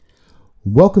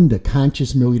Welcome to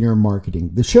Conscious Millionaire Marketing,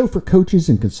 the show for coaches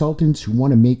and consultants who want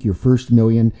to make your first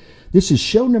million. This is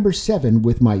show number 7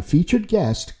 with my featured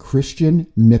guest, Christian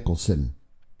Mickelsen.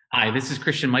 Hi, this is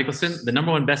Christian Mickelsen, the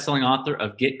 #1 best-selling author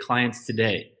of Get Clients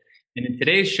Today. And in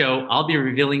today's show, I'll be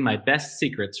revealing my best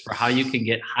secrets for how you can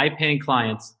get high-paying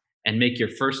clients and make your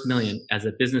first million as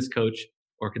a business coach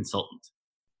or consultant.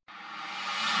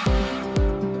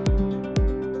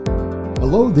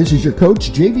 Hello, this is your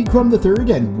coach, JV Crum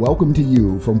III, and welcome to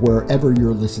you from wherever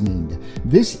you're listening.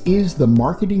 This is the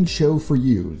marketing show for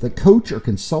you, the coach or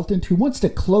consultant who wants to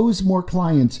close more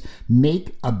clients,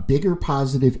 make a bigger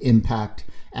positive impact,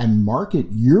 and market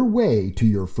your way to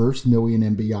your first million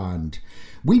and beyond.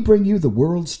 We bring you the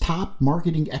world's top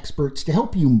marketing experts to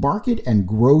help you market and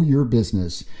grow your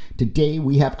business. Today,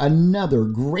 we have another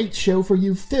great show for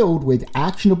you filled with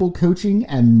actionable coaching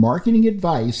and marketing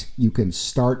advice you can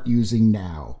start using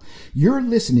now. You're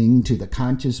listening to the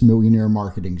Conscious Millionaire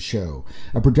Marketing Show,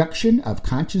 a production of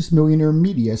Conscious Millionaire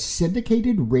Media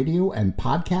syndicated radio and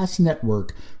podcast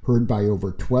network heard by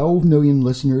over 12 million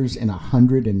listeners in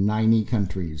 190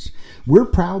 countries. We're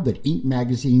proud that Inc.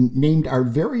 magazine named our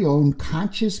very own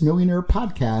Conscious Millionaire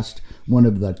podcast one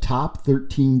of the top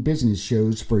 13 business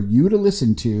shows for you to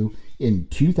listen to in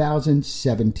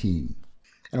 2017.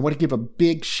 And I want to give a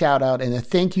big shout out and a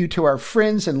thank you to our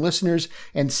friends and listeners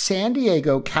in San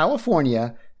Diego,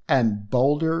 California, and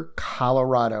Boulder,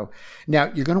 Colorado.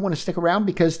 Now, you're going to want to stick around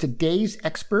because today's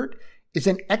expert is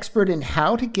an expert in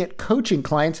how to get coaching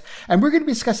clients, and we're going to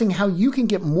be discussing how you can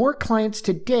get more clients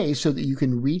today so that you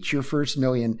can reach your first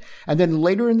million. And then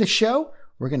later in the show,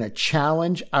 we're going to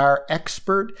challenge our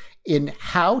expert in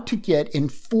how to get in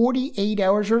 48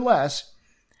 hours or less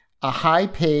a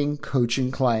high-paying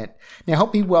coaching client. Now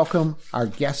help me welcome our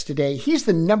guest today. He's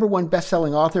the #1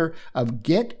 best-selling author of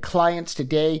Get Clients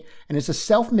Today and is a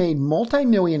self-made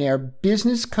multimillionaire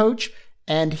business coach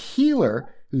and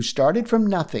healer who started from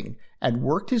nothing and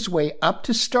worked his way up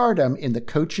to stardom in the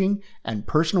coaching and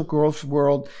personal growth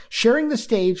world, sharing the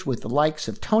stage with the likes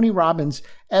of Tony Robbins,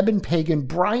 Eben Pagan,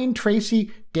 Brian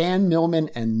Tracy, Dan Millman,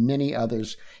 and many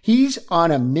others. He's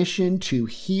on a mission to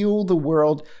heal the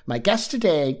world. My guest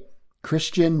today,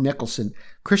 Christian Mickelsen.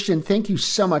 Christian, thank you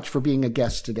so much for being a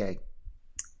guest today.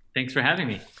 Thanks for having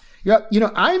me. Yeah,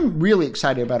 I'm really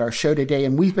excited about our show today,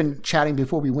 and we've been chatting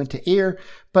before we went to air,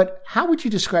 but how would you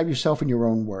describe yourself in your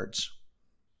own words?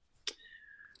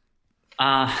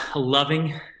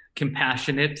 Loving,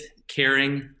 compassionate,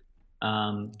 caring,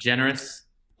 generous,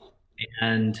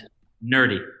 and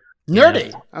nerdy.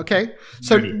 Nerdy. Okay.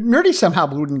 So nerdy somehow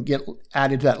wouldn't get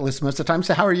added to that list most of the time.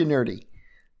 So how are you nerdy?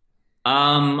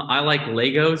 I like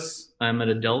Legos. I'm an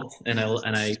adult and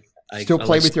I still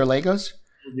play with your Legos?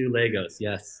 I do Legos.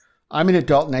 Yes. I'm an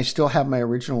adult and I still have my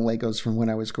original Legos from when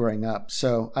I was growing up.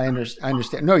 So I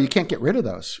understand. No, you can't get rid of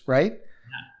those, right?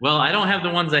 Well, I don't have the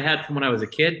ones I had from when I was a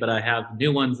kid, but I have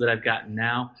new ones that I've gotten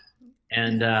now.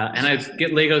 And I get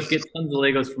tons of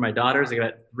Legos for my daughters. I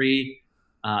got three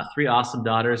awesome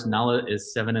daughters. Nala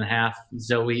is 7.5.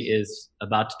 Zoe is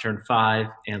about to turn 5,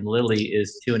 and Lily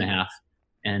is 2.5.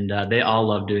 And they all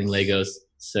love doing Legos.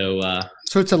 So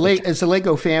it's a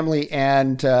Lego family.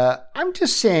 And I'm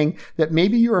just saying that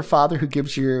maybe you're a father who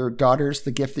gives your daughters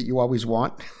the gift that you always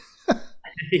want.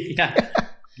 Yeah.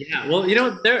 Yeah, well,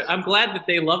 I'm glad that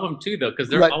they love them too, though, because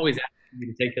they're always asking me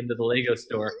to take them to the Lego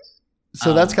store.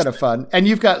 So that's kind of fun. And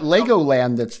you've got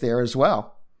Legoland that's there as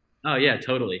well. Oh, yeah,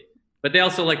 totally. But they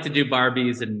also like to do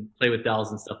Barbies and play with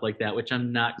dolls and stuff like that, which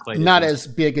I'm not quite. Not as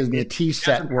big as the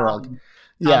T-set world.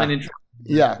 Yeah.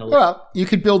 Yeah. Well, you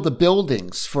could build the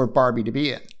buildings for Barbie to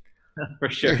be in. For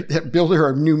sure. Build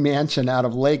her a new mansion out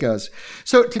of Legos.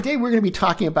 So today we're going to be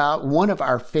talking about one of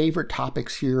our favorite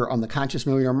topics here on the Conscious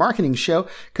Millionaire Marketing Show,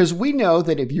 because we know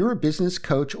that if you're a business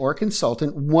coach or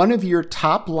consultant, one of your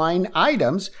top line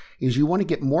items is you want to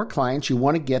get more clients. You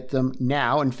want to get them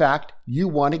now. In fact, you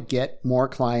want to get more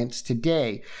clients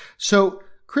today. So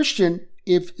Christian,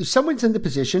 if someone's in the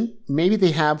position, maybe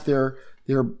they have their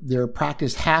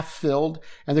practice half filled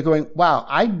and they're going, wow,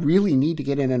 I really need to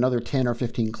get in another 10 or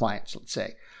 15 clients, let's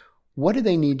say. What do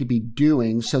they need to be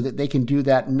doing so that they can do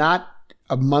that not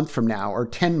a month from now or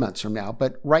 10 months from now,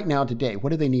 but right now today?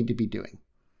 What do they need to be doing?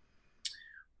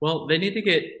 Well, they need to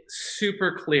get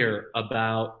super clear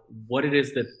about what it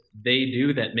is that they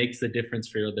do that makes the difference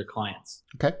for their clients.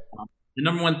 Okay. The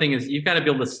 #1 thing is you've got to be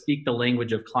able to speak the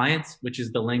language of clients, which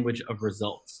is the language of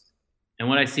results. And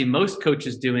what I see most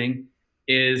coaches doing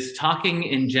is talking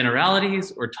in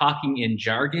generalities or talking in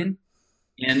jargon,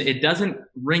 and it doesn't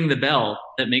ring the bell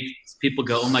that makes people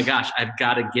go, oh my gosh, I've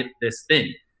got to get this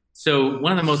thing. So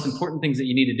one of the most important things that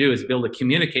you need to do is be able to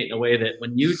communicate in a way that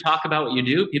when you talk about what you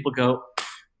do, people go,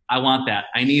 I want that.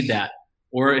 I need that.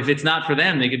 Or if it's not for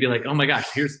them, they could be like, oh my gosh,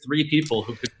 here's 3 people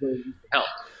who could really use the help.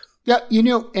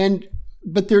 Yeah,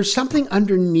 but there's something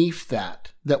underneath that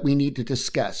we need to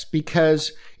discuss,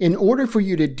 because in order for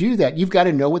you to do that, you've got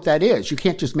to know what that is. You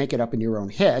can't just make it up in your own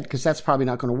head, because that's probably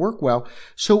not going to work well.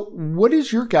 So what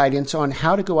is your guidance on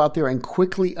how to go out there and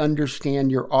quickly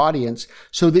understand your audience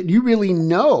so that you really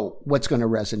know what's going to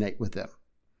resonate with them?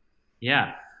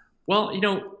 Yeah. Well,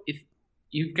 if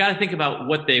you've got to think about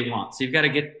what they want. So you've got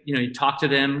to you talk to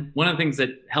them. One of the things that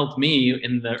helped me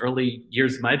in the early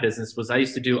years of my business was I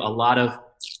used to do a lot of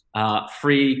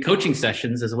free coaching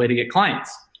sessions as a way to get clients,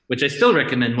 which I still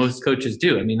recommend most coaches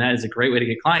do. I mean, that is a great way to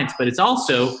get clients, but it's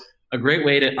also a great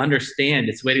way to understand.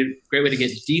 It's a great way to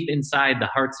get deep inside the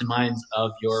hearts and minds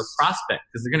of your prospect,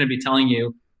 because they're going to be telling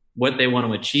you what they want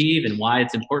to achieve and why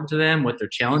it's important to them, what their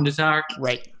challenges are.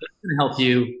 Right. That's going to help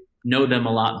you know them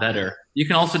a lot better. You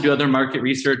can also do other market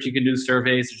research. You can do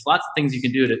surveys. There's lots of things you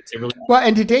can do to really. Well,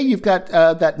 and today you've got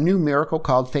that new miracle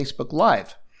called Facebook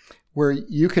Live, where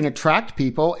you can attract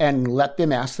people and let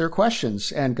them ask their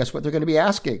questions. And guess what they're going to be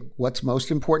asking? What's most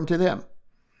important to them?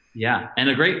 Yeah. And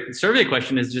a great survey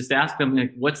question is just ask them,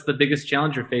 like, what's the biggest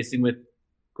challenge you're facing with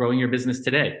growing your business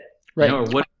today? Right. Or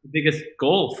what's the biggest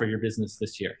goal for your business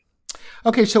this year?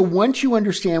 Okay, so once you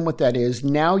understand what that is,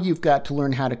 now you've got to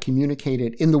learn how to communicate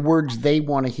it in the words they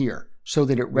want to hear so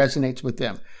that it resonates with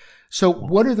them. So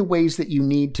what are the ways that you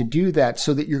need to do that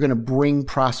so that you're going to bring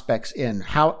prospects in?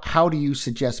 How do you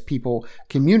suggest people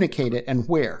communicate it, and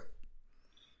where?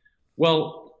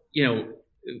 Well,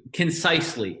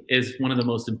 concisely is one of the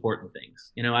most important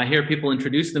things. I hear people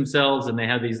introduce themselves and they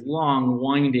have these long,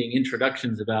 winding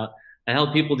introductions about, I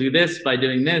help people do this by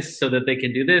doing this so that they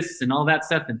can do this and all that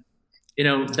stuff. And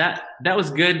that was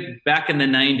good back in the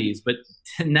 90s, but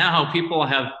now people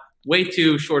have way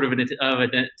too short of an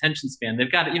attention span.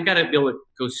 You've got to be able to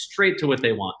go straight to what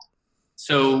they want.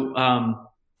 So,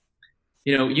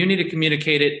 you need to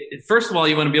communicate it. First of all,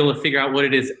 you want to be able to figure out what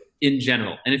it is in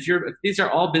general. And if these are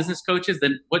all business coaches,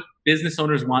 then what business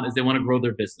owners want is they want to grow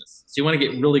their business. So you want to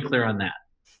get really clear on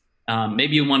that.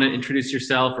 Maybe you want to introduce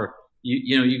yourself, or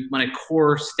you want a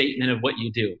core statement of what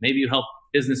you do. Maybe you help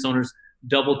business owners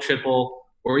double, triple,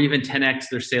 or even 10x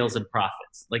their sales and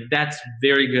profits. Like, that's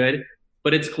very good,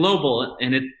 but it's global,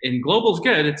 and global's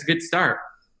good. It's a good start.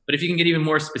 But if you can get even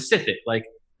more specific, like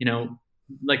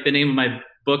the name of my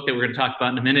book that we're going to talk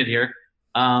about in a minute here,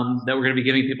 that we're going to be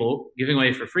giving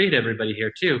away for free to everybody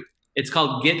here too. It's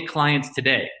called Get Clients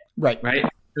Today. Right. So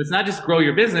it's not just grow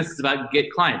your business. It's about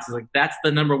get clients. It's like, that's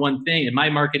the number one thing. And my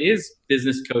market is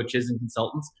business coaches and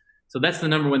consultants. So that's the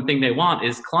number one thing they want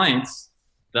is clients.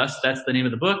 Thus, that's the name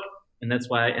of the book. And that's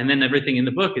why, and then everything in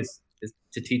the book is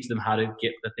to teach them how to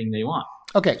get the thing they want.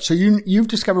 Okay, so you've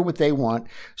discovered what they want.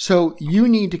 So you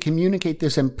need to communicate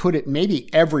this and put it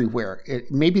maybe everywhere.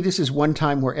 Maybe this is one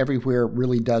time where everywhere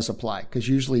really does apply, because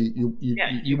usually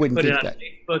you wouldn't put think it on that.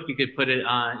 Facebook. You could put it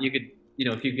on. You could,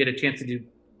 if you get a chance to do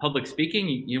public speaking,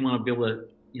 you want to be able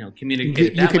to,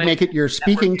 communicate. You could make it your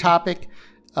speaking topic.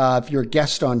 If you're a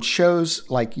guest on shows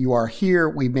like you are here,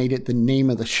 we made it the name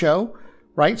of the show,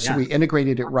 right? So we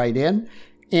integrated it right in,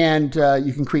 and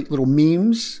you can create little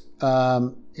memes.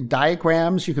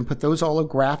 Diagrams, you can put those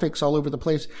graphics all over the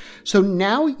place. So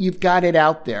now you've got it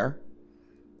out there,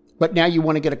 but now you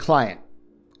want to get a client.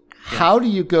 Yeah. How do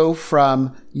you go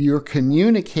from you're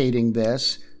communicating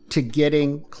this to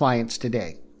getting clients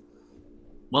today?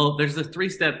 Well, there's 3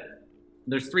 steps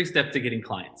to getting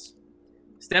clients.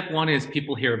 Step 1 is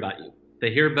people hear about you.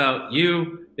 They hear about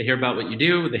you, they hear about what you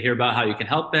do, they hear about how you can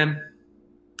help them.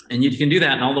 And you can do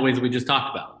that in all the ways that we just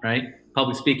talked about, right?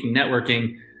 Public speaking,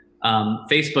 networking,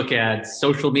 Facebook ads,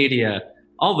 social media,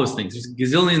 all those things. There's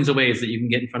gazillions of ways that you can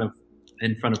get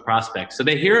in front of prospects. So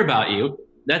they hear about you.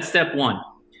 That's step 1.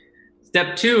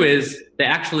 Step 2 is they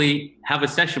actually have a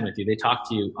session with you. They talk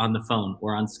to you on the phone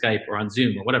or on Skype or on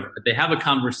Zoom or whatever, but they have a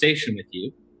conversation with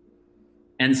you.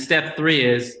 And step 3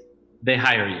 is they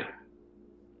hire you.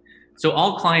 So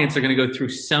all clients are going to go through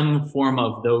some form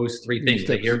of those 3 things.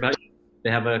 They hear about you,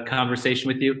 they have a conversation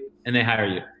with you, and they hire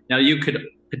you. Now you could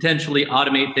potentially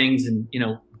automate things and,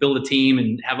 build a team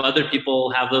and have other people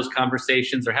have those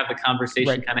conversations, or have the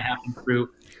conversation kind of happen through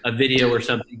a video or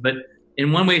something. But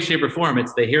in one way, shape, or form,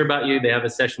 it's they hear about you, they have a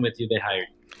session with you, they hire you.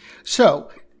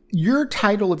 So your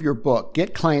title of your book,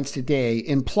 Get Clients Today,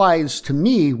 implies to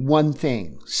me one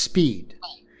thing: speed.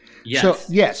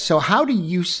 Yes. So how do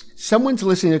you, someone's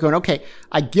listening, they're going, okay,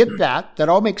 I get that. That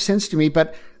all makes sense to me.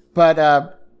 But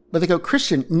they go,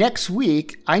 Christian, next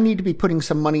week, I need to be putting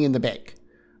some money in the bank.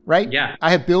 right? Yeah.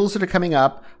 I have bills that are coming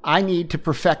up. I need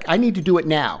to do it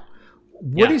now.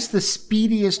 What is the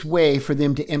speediest way for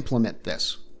them to implement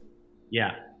this?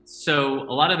 Yeah. So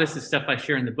a lot of this is stuff I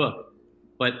share in the book,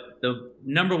 but the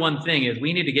number one thing is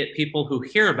we need to get people who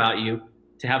hear about you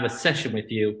to have a session with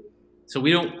you. So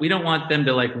we don't want them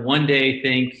to like one day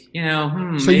think,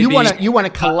 So maybe. you want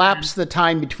to collapse the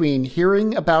time between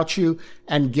hearing about you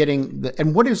and getting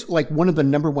and what is like one of the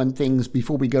number one things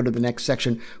before we go to the next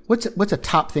section? What's a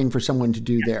top thing for someone to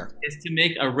do there? Is to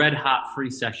make a red hot free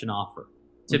session offer.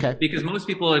 Okay. Because most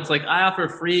people, it's like, I offer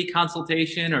free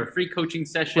consultation or free coaching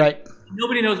session. Right.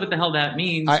 Nobody knows what the hell that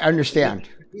means. I understand.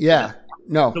 Yeah.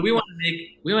 No. So we want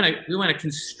to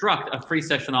construct a free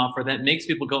session offer that makes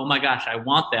people go, oh my gosh, I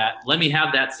want that. Let me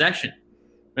have that session.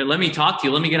 Right? Let me talk to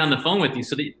you. Let me get on the phone with you,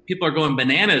 so that people are going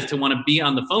bananas to want to be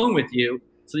on the phone with you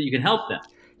so that you can help them.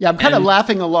 Yeah, I'm kind of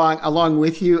laughing along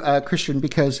with you, Christian,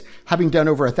 because having done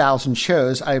over 1,000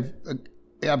 shows, I've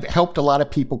helped a lot of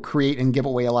people create and give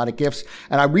away a lot of gifts.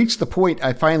 And I reached the point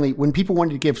when people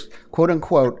wanted to give quote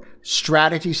unquote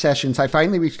strategy sessions, I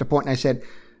finally reached a point and I said,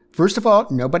 first of all,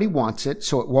 nobody wants it,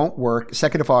 so it won't work.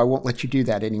 Second of all, I won't let you do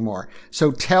that anymore.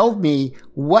 So tell me,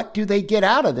 what do they get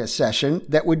out of this session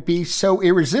that would be so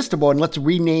irresistible? And let's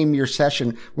rename your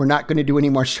session. We're not going to do any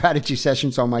more strategy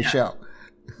sessions on my show.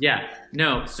 Yeah,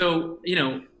 no. So,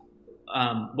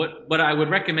 what I would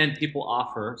recommend people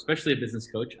offer, especially a business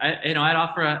coach, I'd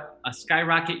offer a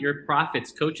skyrocket your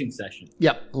profits coaching session.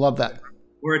 Yep, love that.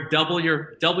 Or a double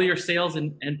your sales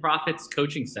and profits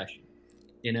coaching session,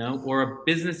 or a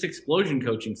business explosion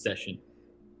coaching session,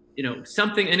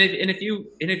 something. And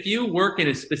if you work in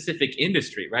a specific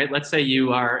industry, right? Let's say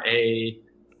you are a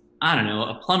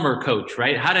plumber coach,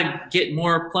 right? How to get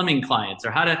more plumbing clients,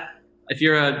 or if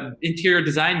you're an interior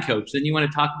design coach, then you want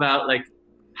to talk about like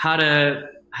how to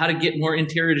get more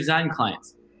interior design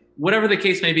clients. Whatever the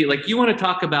case may be, like you want to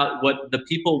talk about what the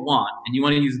people want and you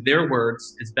want to use their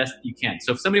words as best you can.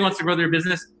 So if somebody wants to grow their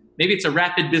business, maybe it's a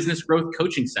rapid business growth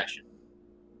coaching session,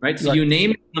 right? So you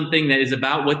name something that is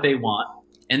about what they want,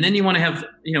 and then you want to have,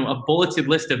 a bulleted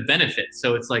list of benefits.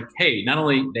 So it's like, hey, not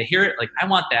only they hear it, like I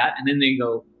want that, and then they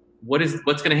go,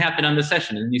 what's going to happen on the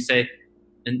session? And you say,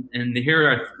 and here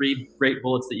are 3 great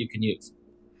bullets that you can use.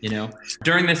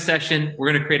 During this session, we're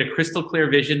going to create a crystal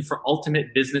clear vision for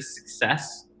ultimate business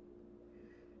success.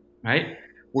 Right?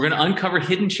 We're going to uncover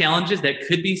hidden challenges that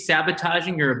could be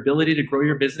sabotaging your ability to grow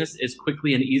your business as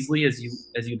quickly and easily as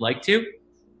you'd like to.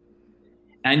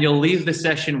 And you'll leave the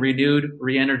session renewed,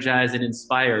 re-energized, and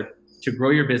inspired to grow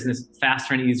your business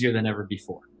faster and easier than ever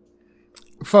before.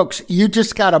 Folks, you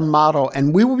just got a model,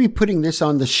 and we will be putting this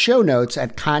on the show notes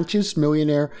at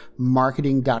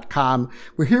consciousmillionairemarketing.com.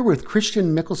 We're here with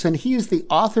Christian Mickelsen. He is the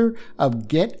author of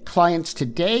Get Clients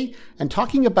Today. And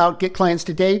talking about Get Clients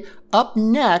Today, up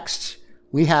next,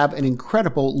 we have an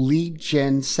incredible lead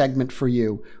gen segment for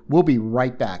you. We'll be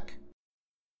right back.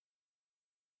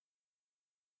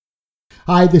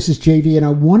 Hi, this is JV, and I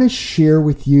want to share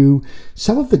with you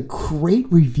some of the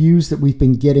great reviews that we've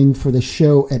been getting for the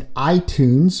show at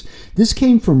iTunes. This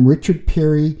came from Richard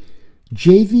Perry.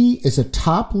 JV is a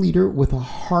top leader with a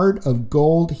heart of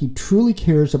gold. He truly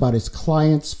cares about his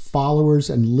clients, followers,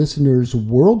 and listeners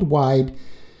worldwide.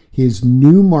 His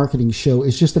new marketing show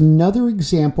is just another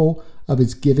example of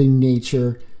his giving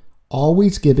nature,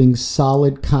 always giving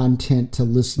solid content to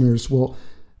listeners. Well,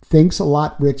 thanks a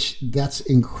lot, Rich. That's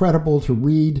incredible to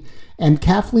read. And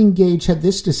Kathleen Gage had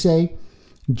this to say: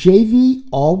 JV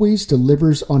always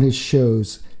delivers on his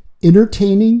shows.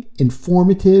 Entertaining,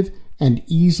 informative, and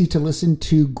easy to listen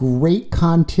to. Great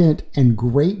content and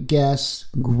great guests.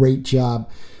 Great job.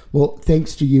 Well,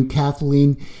 thanks to you,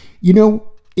 Kathleen.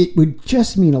 It would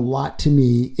just mean a lot to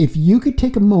me if you could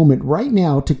take a moment right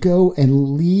now to go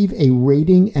and leave a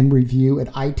rating and review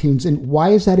at iTunes. And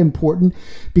why is that important?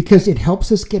 Because it helps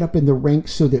us get up in the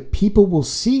ranks so that people will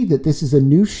see that this is a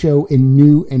new show and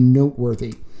new and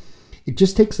noteworthy. It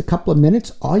just takes a couple of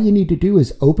minutes. All you need to do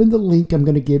is open the link I'm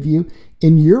going to give you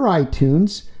in your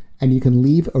iTunes, and you can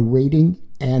leave a rating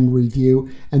and review.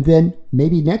 And then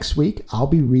maybe next week, I'll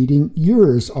be reading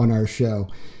yours on our show.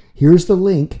 Here's the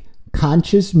link: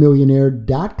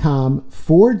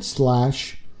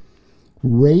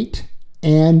 consciousmillionaire.com/rate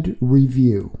and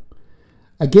review.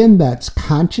 Again, that's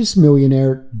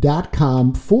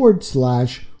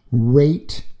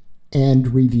consciousmillionaire.com/rate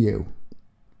and review.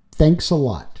 Thanks a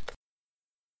lot.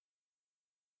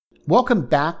 Welcome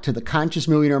back to the Conscious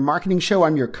Millionaire Marketing Show.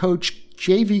 I'm your coach,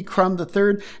 J.V. Crum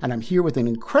III, and I'm here with an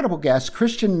incredible guest,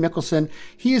 Christian Mickelsen.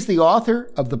 He is the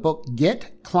author of the book,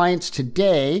 Get Clients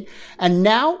Today. And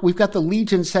now we've got the lead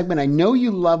gen segment. I know you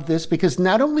love this because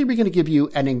not only are we going to give you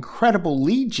an incredible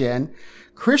lead gen,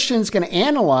 Christian's going to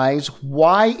analyze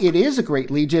why it is a great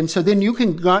lead gen. So then you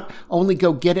can not only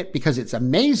go get it because it's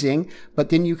amazing, but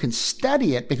then you can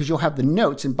study it because you'll have the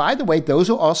notes. And by the way,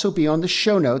 those will also be on the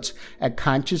show notes at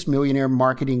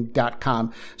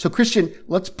consciousmillionairemarketing.com. So Christian,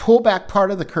 let's pull back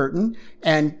part of the curtain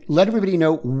and let everybody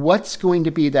know what's going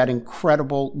to be that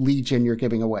incredible lead gen you're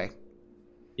giving away.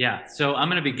 Yeah. So I'm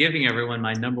going to be giving everyone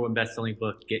my number one best-selling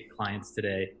book, Get Clients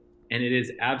Today. And it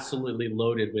is absolutely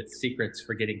loaded with secrets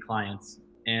for getting clients.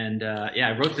 And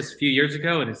I wrote this a few years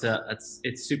ago, and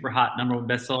it's super hot, number one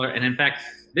bestseller. And in fact,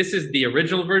 this is the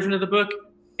original version of the book,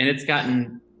 and it's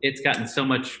gotten so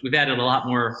much. We've added a lot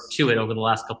more to it over the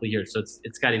last couple of years, so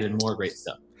it's got even more great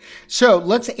stuff. So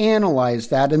let's analyze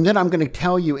that, and then I'm going to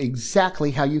tell you exactly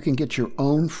how you can get your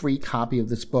own free copy of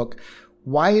this book.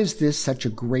 Why is this such a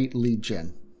great lead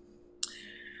gen?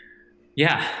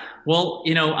 Yeah, well,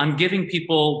 I'm giving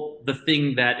people the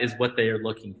thing that is what they are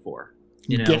looking for.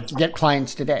 Get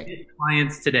clients today. Get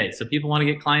clients today. So people want to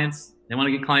get clients. They want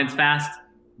to get clients fast.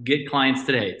 Get clients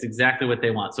today. It's exactly what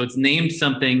they want. So it's named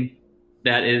something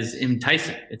that is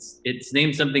enticing. It's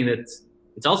named something it's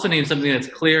also named something that's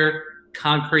clear,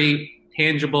 concrete,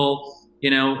 tangible.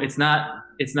 It's not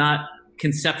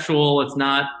conceptual. It's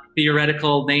not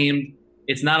theoretical named.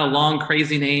 It's not a long,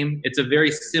 crazy name. It's a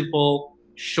very simple,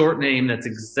 short name that's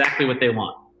exactly what they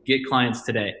want. Get clients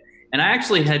today. And I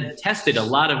actually had tested a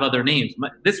lot of other names. I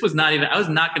was not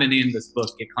going to name this book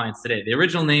Get Clients Today. The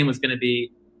original name was going to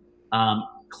be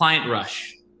Client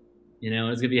Rush. It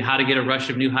was going to be how to get a rush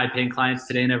of new high-paying clients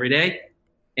today and every day.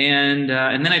 And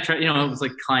then I tried, it was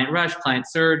like Client Rush, Client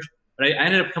Surge. But I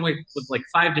ended up coming with like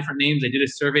 5 different names. I did a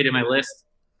survey to my list.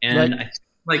 And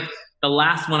right. The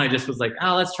last one I just was like,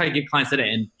 let's try to get clients today.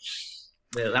 And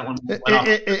that one went off.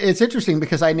 It's interesting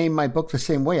because I named my book the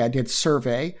same way. I did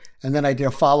survey, and then I did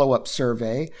a follow-up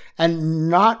survey,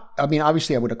 and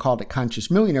obviously I would have called it Conscious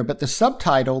Millionaire, but the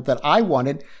subtitle that I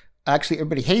wanted, actually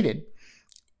everybody hated,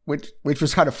 which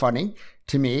was kind of funny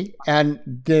to me. And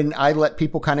then I let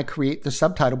people kind of create the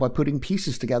subtitle by putting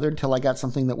pieces together until I got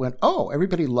something that went,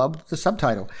 everybody loved the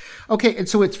subtitle. Okay. And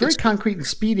so it's very concrete and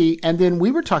speedy. And then we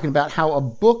were talking about how a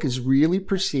book is really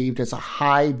perceived as a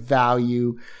high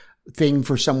value thing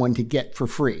for someone to get for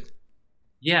free.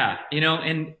 Yeah.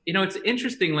 It's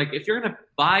interesting. Like if you're going to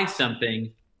buy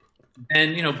something,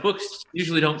 then, books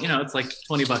usually don't, it's like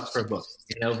 $20 for a book,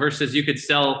 versus you could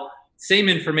sell same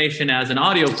information as an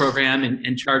audio program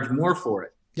and charge more for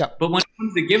it. Yeah. But when it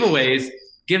comes to giveaways,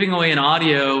 giving away an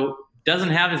audio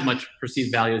doesn't have as much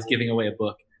perceived value as giving away a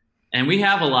book. And we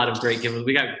have a lot of great giveaways.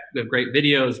 We have great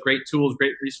videos, great tools,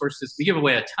 great resources. We give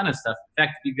away a ton of stuff. In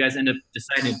fact, if you guys end up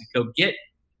deciding to go get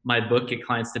my book, Get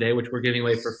Clients Today, which we're giving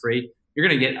away for free, you're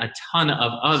going to get a ton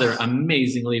of other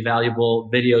amazingly valuable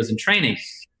videos and training.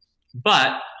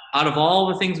 But out of all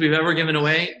the things we've ever given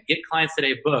away, Get Clients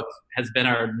Today book has been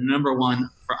our number one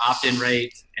for opt-in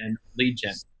rate and lead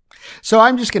gen. So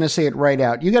I'm just going to say it right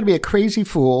out. You got to be a crazy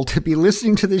fool to be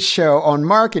listening to this show on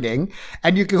marketing,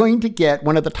 and you're going to get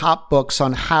one of the top books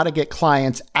on how to get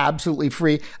clients absolutely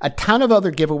free, a ton of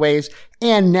other giveaways,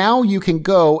 and now you can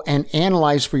go and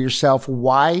analyze for yourself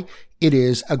why it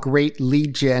is a great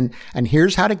lead gen. And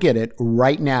here's how to get it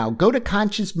right now. Go to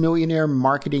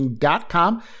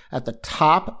consciousmillionairemarketing.com. At the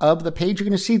top of the page, you're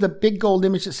going to see the big gold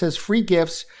image that says free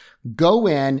gifts. Go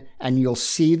in and you'll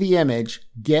see the image,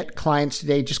 Get Clients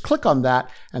Today. Just click on that,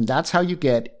 and that's how you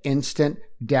get instant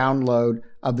download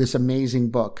of this amazing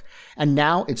book. And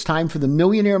now it's time for the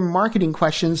millionaire marketing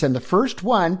questions. And the first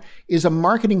one is a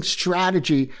marketing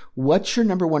strategy. What's your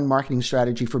number one marketing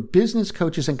strategy for business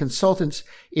coaches and consultants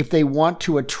if they want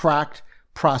to attract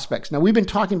prospects? Now, we've been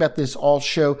talking about this all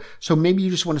show, so maybe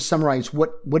you just want to summarize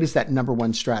what is that number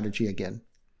one strategy again?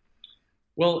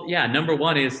 Well, yeah, number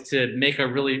one is to make a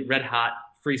really red hot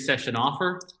free session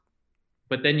offer.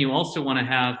 But then you also want to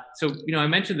have, I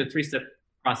mentioned the 3-step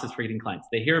process for getting clients.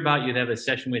 They hear about you, they have a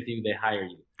session with you, they hire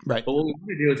you. Right. But what we want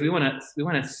to do is we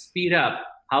want to speed up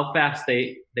how fast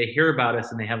they hear about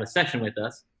us and they have a session with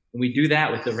us. And we do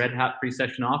that with the red hot free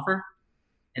session offer.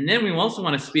 And then we also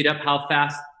want to speed up how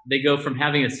fast they go from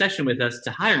having a session with us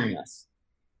to hiring us.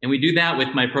 And we do that with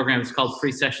my program. It's called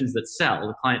Free Sessions That Sell,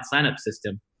 the client sign-up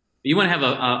system. You want to have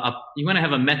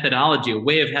a methodology, a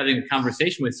way of having a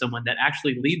conversation with someone that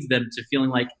actually leads them to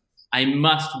feeling like, I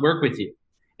must work with you.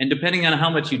 And depending on how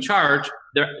much you charge,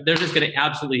 they're just going to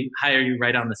absolutely hire you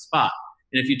right on the spot.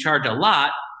 And if you charge a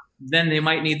lot, then they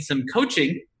might need some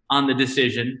coaching on the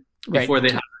decision before they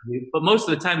hire you. But most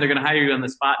of the time, they're going to hire you on the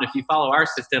spot. And if you follow our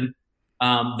system,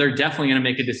 they're definitely going to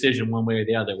make a decision one way or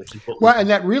the other, which is what and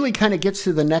that really kind of gets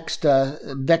to the next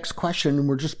question. And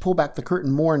we'll just pull back the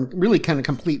curtain more and really kind of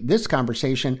complete this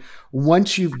conversation.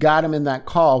 Once you've got them in that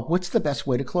call, what's the best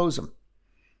way to close them?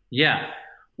 Yeah.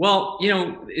 Well,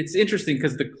 it's interesting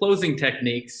because the closing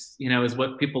techniques, is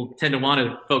what people tend to want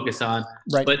to focus on.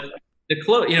 Right. But the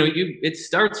it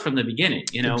starts from the beginning,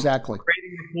 Exactly.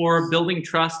 Creating rapport, building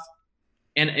trust.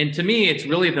 And to me, it's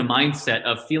really the mindset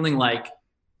of feeling like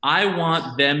I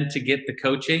want them to get the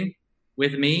coaching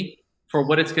with me for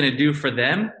what it's going to do for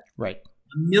them. Right.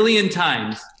 A million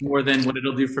times more than what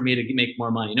it'll do for me to make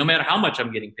more money, no matter how much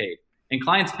I'm getting paid. And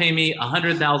clients pay me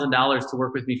 $100,000 to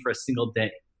work with me for a single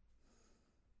day.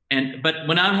 But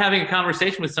when I'm having a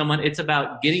conversation with someone, it's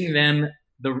about getting them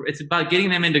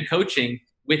into coaching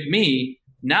with me,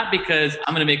 not because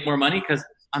I'm going to make more money, because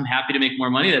I'm happy to make more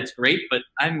money. That's great. But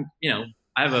I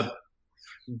have a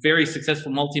very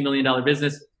successful multi-million-dollar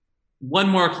business. One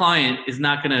more client is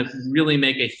not going to really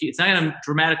it's not going to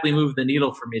dramatically move the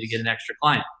needle for me to get an extra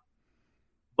client.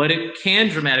 But it can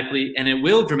dramatically, and it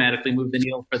will dramatically move the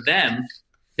needle for them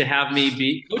to have me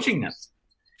be coaching them.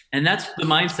 And that's the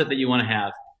mindset that you want to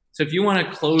have. So if you want to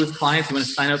close clients, you want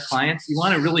to sign up clients, you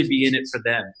want to really be in it for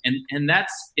them. And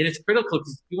it's critical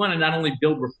because you want to not only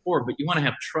build rapport, but you want to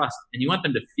have trust, and you want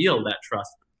them to feel that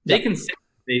trust. They can say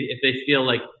if they feel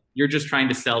like you're just trying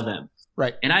to sell them.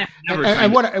 Right. And I'm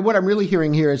never what I'm really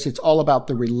hearing here is it's all about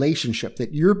the relationship,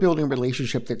 that you're building a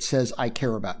relationship that says, I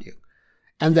care about you.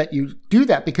 And that you do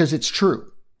that because it's true.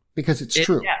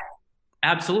 True. Yeah,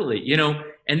 absolutely.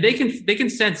 And they can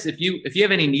sense if you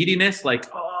have any neediness, like,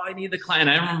 I need the client.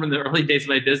 I remember in the early days of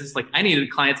my business, like I needed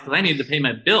clients because I needed to pay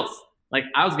my bills. Like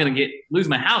I was going to lose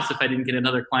my house if I didn't get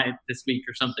another client this week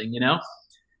or something,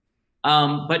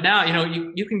 But now,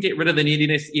 you can get rid of the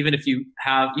neediness even if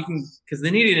because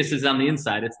the neediness is on the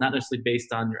inside. It's not necessarily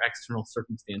based on your external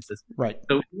circumstances. Right.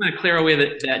 So you want to clear away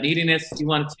that neediness. You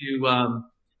want to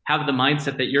have the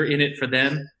mindset that you're in it for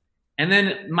them. And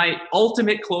then my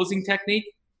ultimate closing technique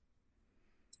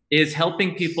is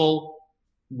helping people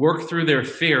work through their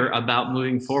fear about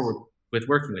moving forward with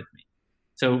working with me.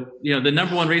 So, the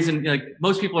number one reason,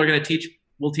 most people are going to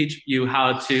will teach you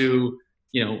how to,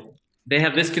 they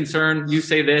have this concern, you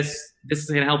say this is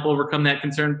going to help overcome that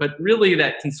concern. But really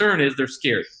that concern is they're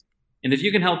scared. And if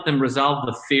you can help them resolve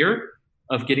the fear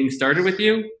of getting started with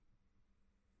you,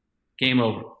 game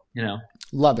over,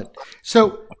 Love it.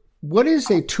 So what is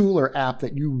a tool or app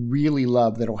that you really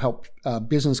love that'll help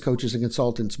business coaches and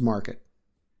consultants market?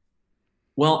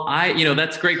 Well,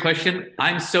 that's a great question.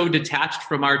 I'm so detached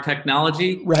from our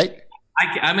technology. Right.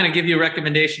 I'm going to give you a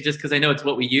recommendation just because I know it's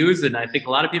what we use, and I think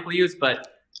a lot of people use. But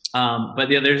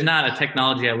there's not a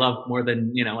technology I love more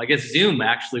than I guess Zoom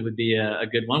actually would be a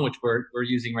good one, which we're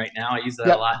using right now. I use that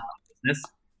a lot in business.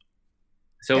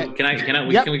 So can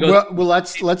we go? Well,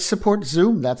 let's support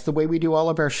Zoom. That's the way we do all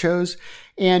of our shows.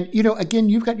 And, again,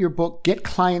 you've got your book, Get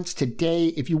Clients Today.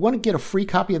 If you want to get a free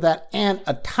copy of that and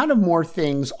a ton of more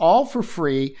things, all for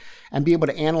free, and be able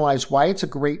to analyze why it's a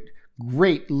great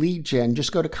lead gen,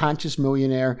 just go to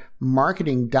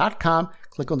consciousmillionairemarketing.com,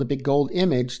 click on the big gold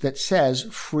image that says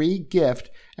free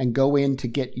gift, and go in to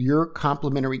get your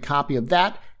complimentary copy of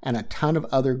that and a ton of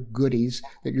other goodies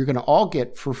that you're going to all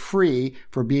get for free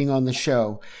for being on the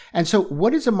show. And so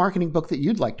what is a marketing book that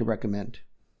you'd like to recommend?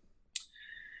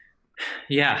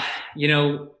 Yeah.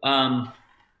 I'm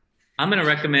going to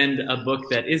recommend a book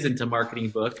that isn't a marketing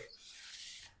book.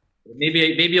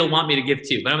 Maybe you'll want me to give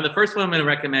two, but the first one I'm going to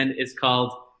recommend is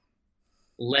called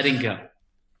Letting Go.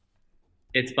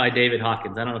 It's by David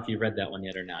Hawkins. I don't know if you've read that one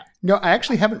yet or not. No, I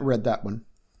actually haven't read that one.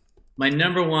 My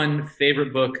number one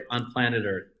favorite book on planet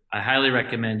Earth. I highly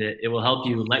recommend it. It will help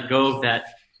you let go of that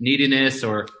neediness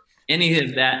or any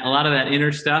of that, a lot of that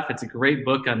inner stuff. It's a great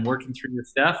book on working through your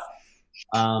stuff.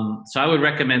 So I would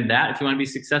recommend that if you want to be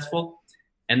successful.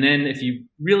 And then if you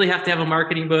really have to have a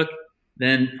marketing book,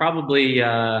 then probably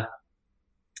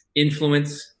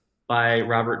Influence by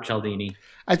Robert Cialdini.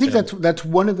 I think that's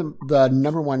one of the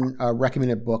number one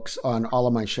recommended books on all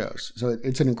of my shows. So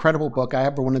it's an incredible book. I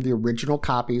have one of the original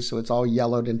copies, so it's all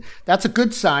yellowed, and that's a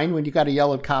good sign when you got a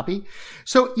yellowed copy.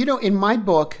 So, in my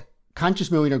book,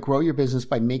 Conscious Millionaire, Grow Your Business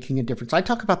by Making a Difference, I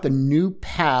talk about the new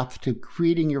path to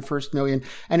creating your first million,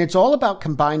 and it's all about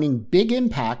combining big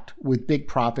impact with big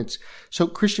profits. So,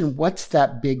 Christian, what's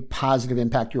that big positive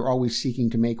impact you're always seeking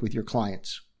to make with your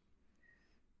clients?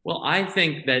 Well, I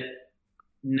think that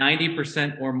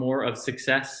 90% or more of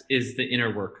success is the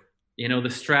inner work. The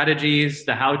strategies,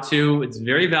 the how-to, it's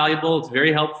very valuable. It's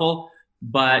very helpful,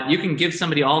 but you can give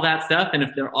somebody all that stuff. And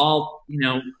if they're all,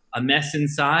 a mess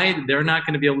inside, they're not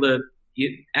going to be able to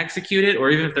execute it, or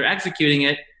even if they're executing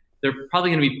it, they're probably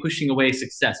going to be pushing away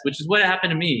success, which is what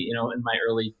happened to me, in my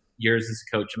early years as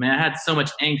a coach. I mean, I had so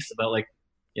much angst about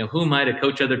who am I to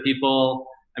coach other people?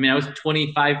 I mean, I was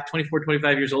 24,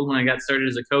 25 years old when I got started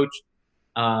as a coach.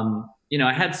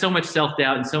 I had so much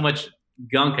self-doubt and so much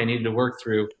gunk I needed to work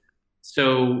through.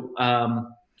 So,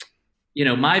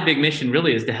 my big mission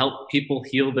really is to help people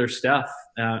heal their stuff,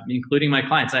 including my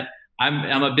clients.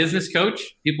 I'm a business coach.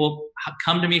 People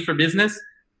come to me for business,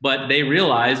 but they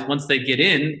realize once they get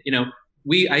in,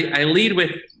 I lead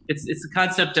with, it's the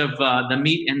concept of the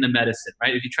meat and the medicine,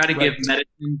 right? If you try to give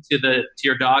medicine to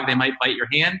your dog, they might bite your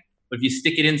hand, but if you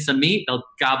stick it in some meat, they'll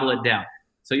gobble it down.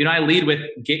 So, I lead with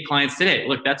get clients today.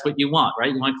 Look, that's what you want,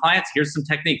 right? You want clients? Here's some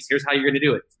techniques. Here's how you're going to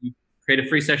do it. You create a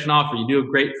free session offer. You do a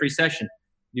great free session.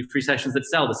 You do free sessions that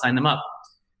sell to sign them up.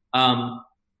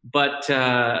 But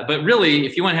really,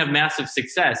 if you want to have massive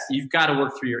success, you've got to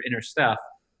work through your inner stuff.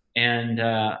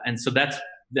 And so that's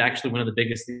actually one of the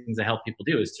biggest things I help people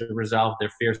do, is to resolve their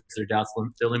fears, their doubts,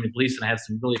 their limiting beliefs. And I have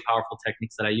some really powerful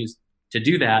techniques that I use to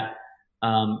do that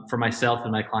for myself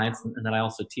and my clients, and that I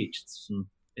also teach.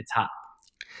 It's hot.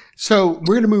 So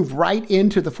we're going to move right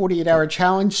into the 48-hour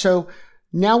challenge. So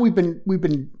now we've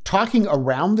been talking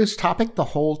around this topic the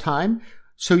whole time.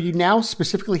 So you now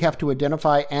specifically have to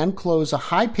identify and close a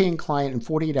high-paying client in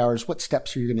 48 hours. What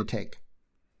steps are you going to take?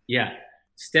 Yeah.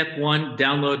 Step 1,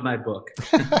 download my book.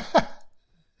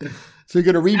 So you're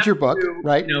going to read your book,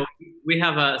 right? We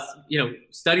have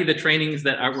study the trainings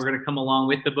that we're going to come along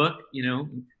with the book,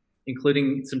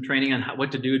 including some training on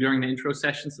what to do during the intro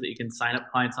session so that you can sign up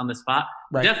clients on the spot.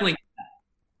 Right. Definitely.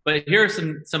 But here are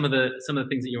some of the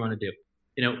things that you want to do.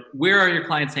 Where are your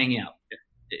clients hanging out?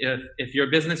 If you're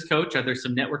a business coach, are there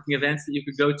some networking events that you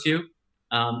could go to?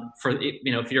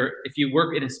 If you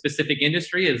work in a specific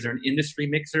industry, is there an industry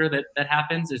mixer that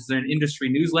happens? Is there an industry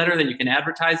newsletter that you can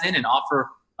advertise in and offer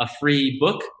a free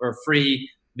book or a free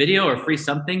video or free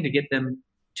something to get them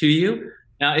to you?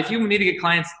 Now, if you need to get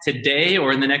clients today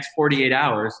or in the next 48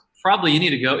 hours, probably you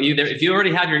need to go either, if you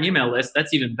already have your email list,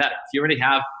 that's even better. If you already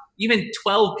have even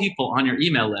 12 people on your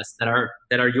email list that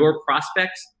are your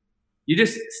prospects, you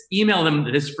just email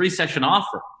them this free session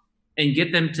offer and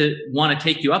get them to want to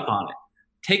take you up on it.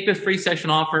 Take the free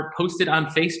session offer, post it on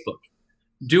Facebook,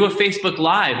 do a Facebook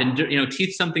Live, and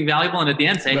teach something valuable. And at the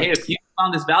end, say, hey, if you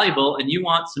found this valuable and you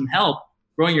want some help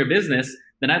growing your business,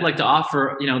 then I'd like to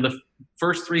offer the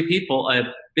first 3 people a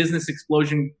business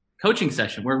explosion coaching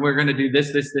session where we're going to do this,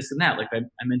 and that, like I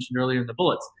mentioned earlier in the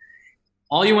bullets.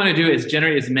 All you want to do is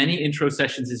generate as many intro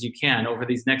sessions as you can over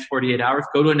these next 48 hours.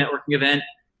 Go to a networking event.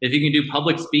 If you can do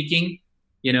public speaking,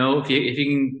 if you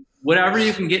can, whatever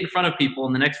you can get in front of people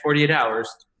in the next 48 hours,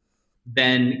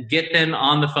 then get them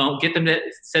on the phone, get them to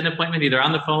set an appointment either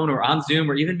on the phone or on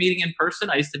Zoom or even meeting in person.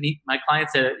 I used to meet my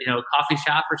clients at a coffee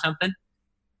shop or something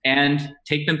and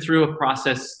take them through a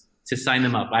process to sign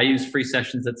them up. I use free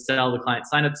sessions that sell the client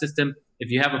sign-up system.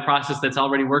 If you have a process that's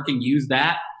already working, use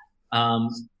that.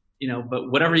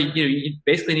 But whatever you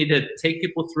basically need to take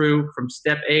people through from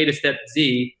step A to step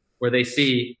Z, where they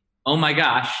see, oh my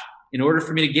gosh, in order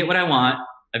for me to get what I want,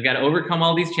 I've got to overcome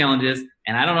all these challenges,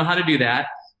 and I don't know how to do that.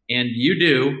 And you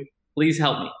do. Please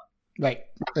help me. Right.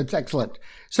 That's excellent.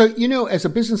 So, as a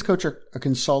business coach or a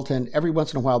consultant, every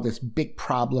once in a while, this big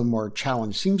problem or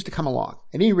challenge seems to come along.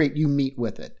 At any rate, you meet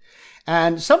with it.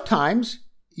 And sometimes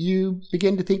you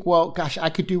begin to think, well, gosh, I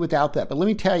could do without that. But let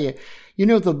me tell you,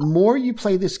 the more you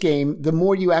play this game, the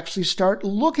more you actually start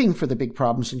looking for the big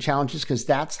problems and challenges, because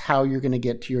that's how you're going to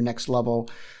get to your next level.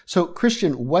 So,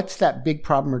 Christian, what's that big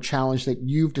problem or challenge that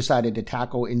you've decided to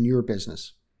tackle in your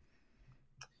business?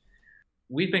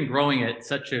 We've been growing at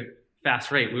such a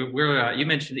fast rate. We're you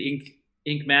mentioned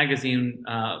Inc. magazine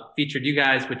featured you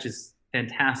guys, which is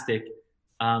fantastic.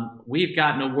 We've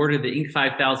gotten awarded the Inc.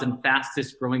 5000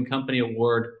 fastest growing company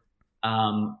award.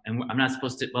 And I'm not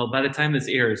supposed to, well, by the time this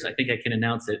airs, I think I can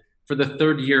announce it for the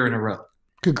 3rd year in a row.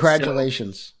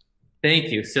 Congratulations. So,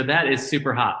 thank you. So that is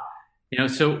super hot.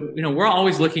 We're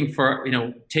always looking for,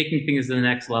 taking things to the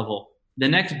next level. The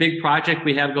next big project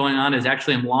we have going on is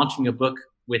actually I'm launching a book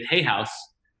with Hay House,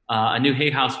 a new Hay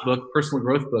House book, personal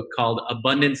growth book called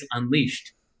Abundance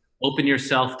Unleashed. Open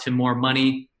yourself to more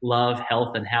money, love,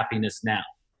 health, and happiness now.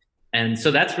 And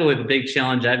so that's really the big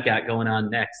challenge I've got going on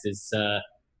next is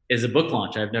a book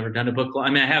launch. I've never done a book launch.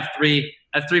 I mean, I have three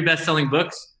best-selling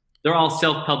books. They're all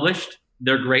self-published.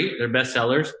 They're great. They're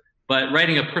bestsellers. But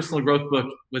writing a personal growth book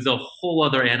was a whole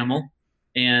other animal,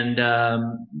 and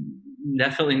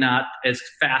definitely not as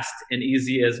fast and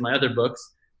easy as my other books.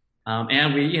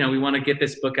 And we want to get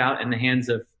this book out in the hands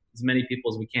of as many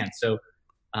people as we can. So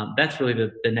That's really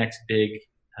the next big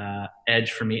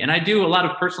edge for me. And I do a lot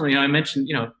of personally, I mentioned,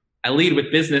 I lead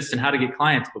with business and how to get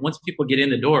clients, but once people get in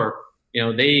the door,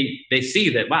 they see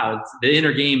that, wow, the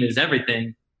inner game is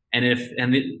everything. And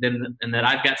and that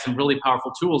I've got some really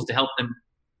powerful tools to help them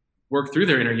work through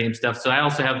their inner game stuff. So I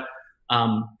also have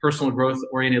personal growth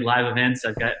oriented live events.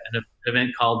 I've got an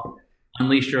event called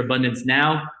Unleash Your Abundance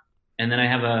Now. And then I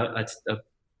have a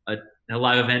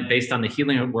live event based on the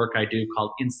healing work I do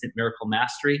called Instant Miracle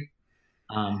Mastery.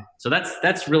 So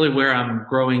that's really where I'm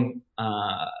growing.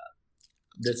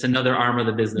 That's another arm of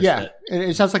the business. Yeah,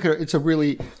 it sounds like it's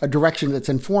a direction that's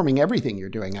informing everything you're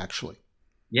doing, actually.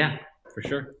 Yeah, for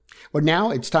sure. Well,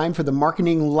 now it's time for the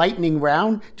marketing lightning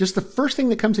round. Just the first thing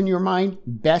that comes in your mind,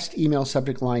 best email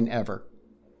subject line ever.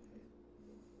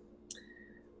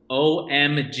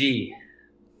 OMG.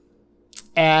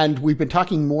 And we've been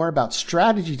talking more about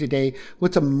strategy today.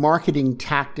 What's a marketing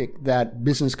tactic that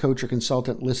business coach or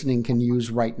consultant listening can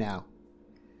use right now?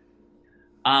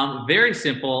 Very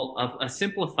simple. A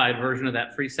simplified version of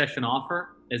that free session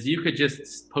offer is you could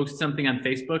just post something on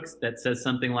Facebook that says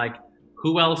something like,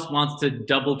 who else wants to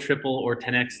double, triple, or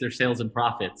 10x their sales and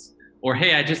profits? Or,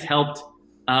 hey, I just helped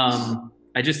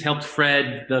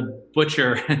Fred the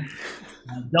butcher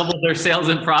double their sales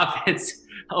and profits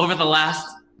over the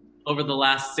last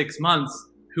 6 months.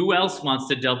 Who else wants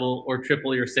to double or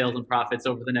triple your sales and profits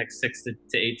over the next 6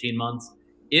 to 18 months?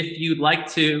 If you'd like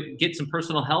to get some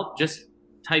personal help, just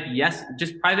type yes,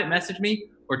 just private message me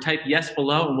or type yes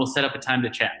below and we'll set up a time to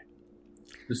chat.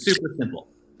 It's super simple.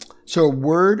 So a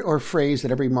word or phrase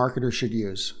that every marketer should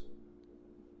use.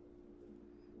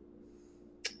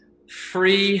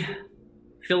 Free,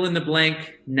 fill in the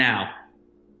blank, now.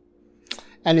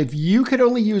 And if you could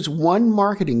only use one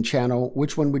marketing channel,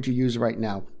 which one would you use right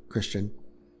now, Christian?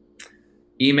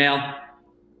 Email.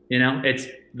 It's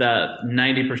the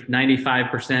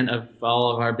 95% of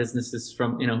all of our businesses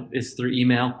is through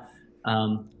email.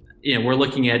 We're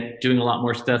looking at doing a lot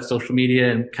more stuff, social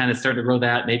media, and kind of starting to grow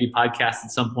that, maybe podcasts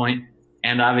at some point.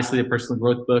 And obviously a personal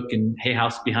growth book and Hay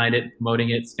House behind it, promoting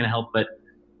it, it's going to help. But,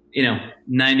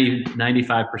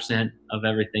 95% of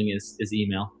everything is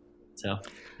email. So,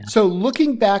 yeah. So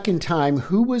looking back in time,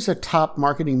 who was a top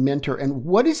marketing mentor and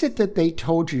what is it that they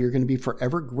told you you're going to be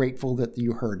forever grateful that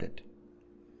you heard it?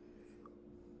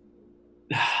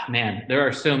 Man, there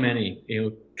are so many.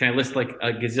 Can I list like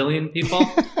a gazillion people?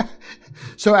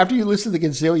 So after you list the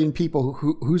gazillion people,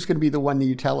 who's going to be the one that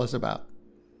you tell us about?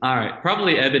 All right.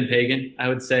 Probably Eben Pagan, I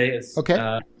would say. Okay.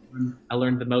 I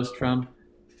learned the most from.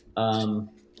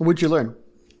 What'd you learn?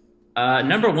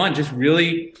 Number one, just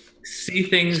really see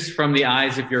things from the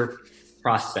eyes of your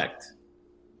prospect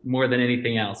more than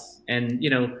anything else. And,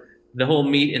 the whole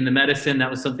meat in the medicine,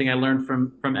 that was something I learned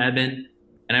from Eben.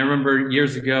 And I remember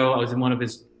years ago, I was in one of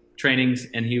his trainings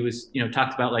and he was,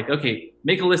 talked about like, okay,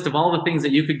 make a list of all the things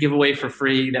that you could give away for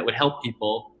free that would help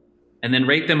people and then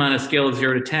rate them on a scale of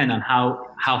 0 to 10 on how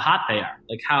hot they are.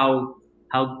 Like how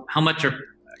much do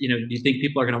you think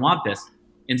people are going to want this?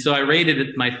 And so I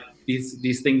rated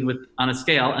these things on a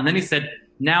scale. And then he said,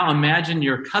 now imagine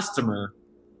your customer,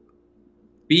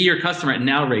 be your customer and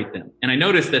now rate them. And I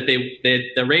noticed that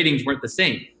the ratings weren't the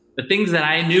same. The things that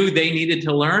I knew they needed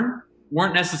to learn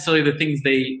weren't necessarily the things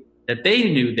that they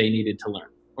knew they needed to learn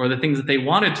or the things that they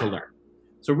wanted to learn.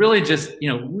 So really just,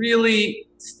 really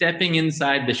stepping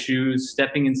inside the shoes,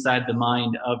 stepping inside the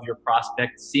mind of your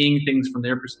prospect, seeing things from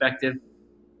their perspective.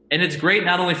 And it's great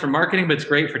not only for marketing, but it's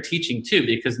great for teaching too,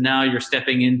 because now you're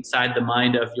stepping inside the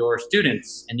mind of your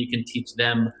students and you can teach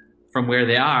them from where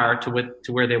they are to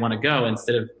where they want to go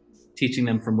instead of teaching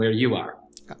them from where you are.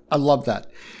 I love that.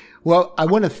 Well, I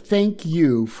want to thank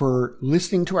you for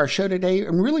listening to our show today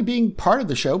and really being part of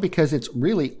the show because it's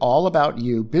really all about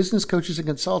you, business coaches and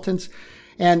consultants.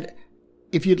 And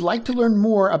if you'd like to learn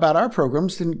more about our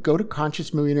programs, then go to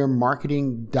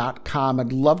consciousmillionairemarketing.com.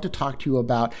 I'd love to talk to you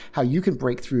about how you can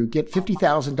break through, get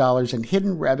 $50,000 in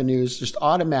hidden revenues just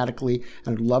automatically,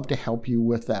 and I'd love to help you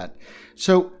with that.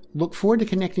 So look forward to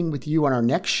connecting with you on our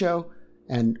next show.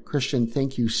 And Christian,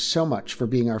 thank you so much for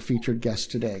being our featured guest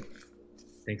today.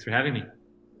 Thanks for having me.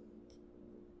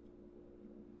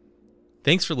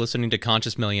 Thanks for listening to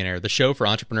Conscious Millionaire, the show for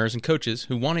entrepreneurs and coaches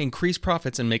who want to increase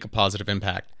profits and make a positive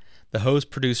impact. The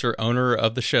host, producer, owner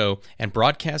of the show, and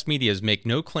broadcast medias make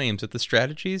no claims that the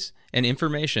strategies and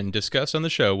information discussed on the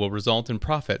show will result in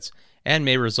profits and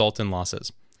may result in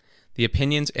losses. The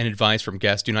opinions and advice from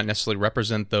guests do not necessarily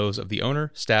represent those of the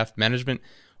owner, staff, management,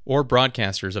 or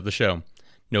broadcasters of the show.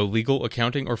 No legal,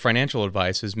 accounting, or financial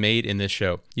advice is made in this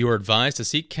show. You are advised to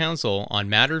seek counsel on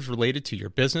matters related to your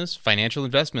business, financial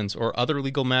investments, or other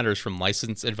legal matters from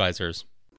licensed advisors.